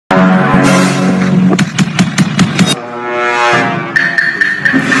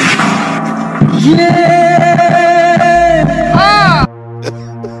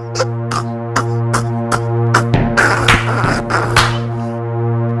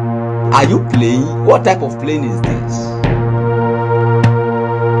Are you playing? What type of plane is this?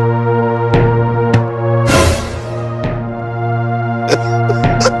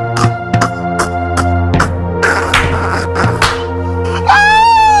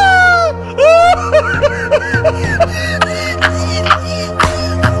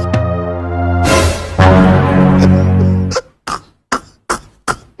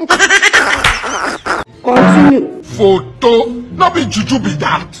 Continue. Photo, not be juju be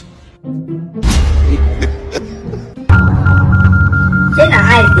that. Say na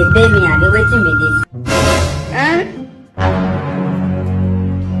eyes dey pay me and dey waiting me this.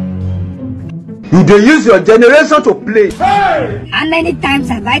 You dey use your generation to play. Hey! How many times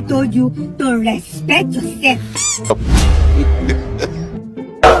have I told you to respect yourself?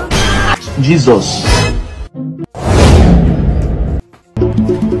 Jesus.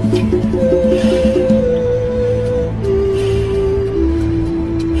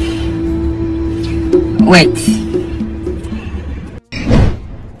 Wait.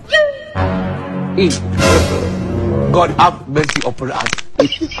 God have mercy upon us.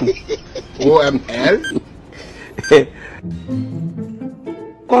 OML?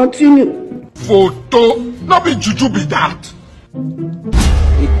 Continue. Photo, not be juju be that.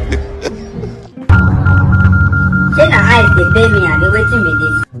 Say na eyes dey pay me and dey waiting me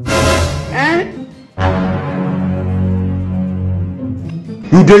this.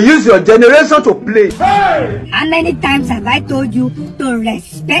 You dey use your generation to play. Hey! How many times have I told you to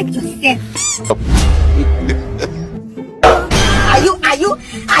respect yourself?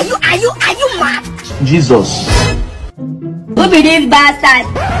 Are you mad? Jesus. Who be this bastard?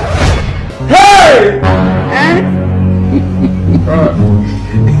 Hey!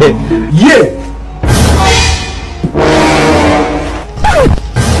 Yeah.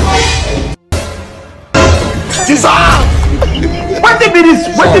 Jesus! Wetin be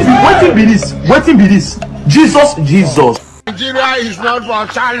this? Wetin be this? Jesus. Nigeria is not for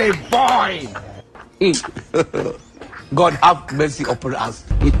Charlie boy. God have mercy upon us.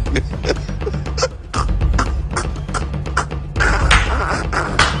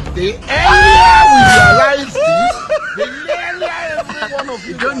 The earlier we realize this, the earlier every one of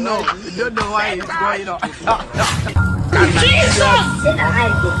you don't know why it's going on. Jesus! Say na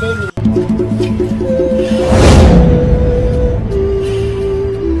eyes dey pay me.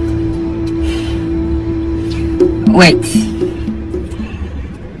 Wait.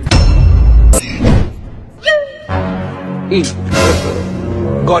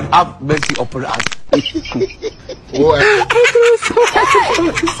 God have mercy upon us. OML?